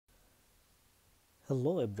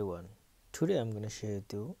Hello everyone. Today I'm gonna share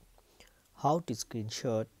with you how to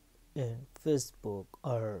screenshot in Facebook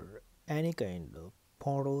or any kind of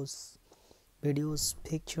photos, videos,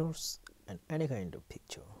 pictures, and any kind of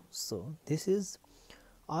picture. So this is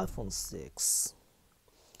iPhone 6.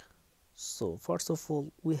 So first of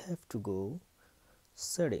all, we have to go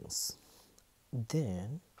settings,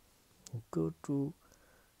 then go to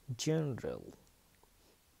general,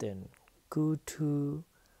 then go to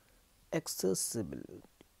accessibility.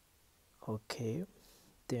 Okay,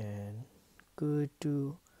 then go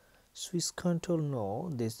to Swiss control. No,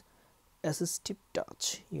 this assistive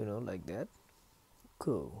touch, like that.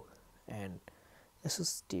 Go and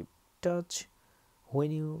assistive touch.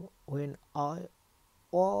 When I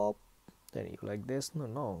up, then you like this.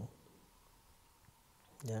 No.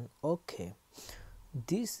 Then okay,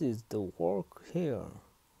 this is the work here.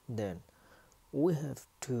 Then we have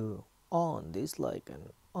to on this like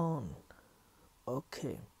an on.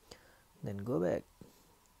 Okay, then go back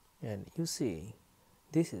and you see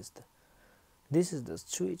this is the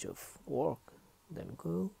switch of work. Then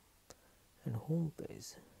go and home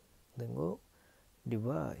page, then go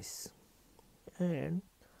device and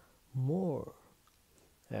more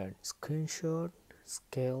and screenshot,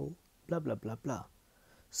 scale, blah blah blah blah.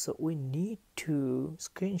 So we need to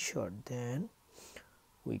screenshot, then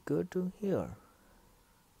we go to here,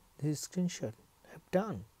 this is screenshot I've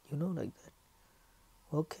done, like that.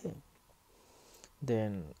 Okay,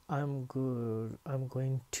 then I'm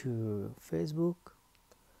going to Facebook,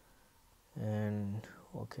 and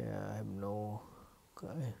okay, I have no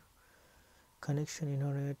connection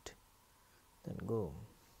internet. Then go.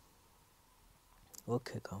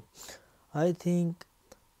 Okay, come. I think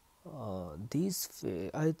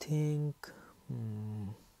I think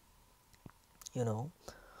you know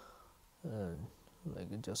uh,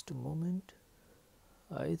 like just a moment.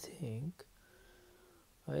 I think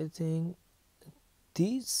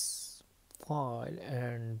this file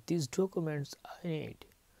and these documents I need,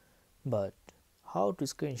 but how to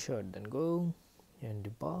screenshot? Then go and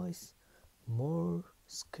device, more,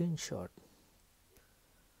 screenshot.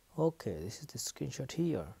 Okay, this is the screenshot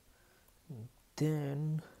here.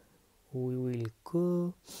 Then we will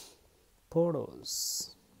go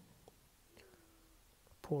photos,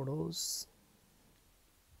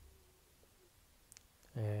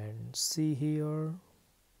 and see here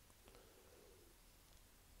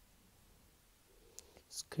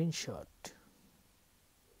screenshot.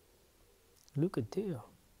 Look at there.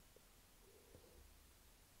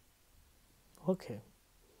 Okay,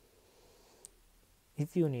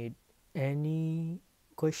 if you need any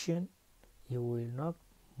question, you will knock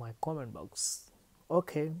my comment box.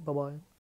 Okay, bye bye.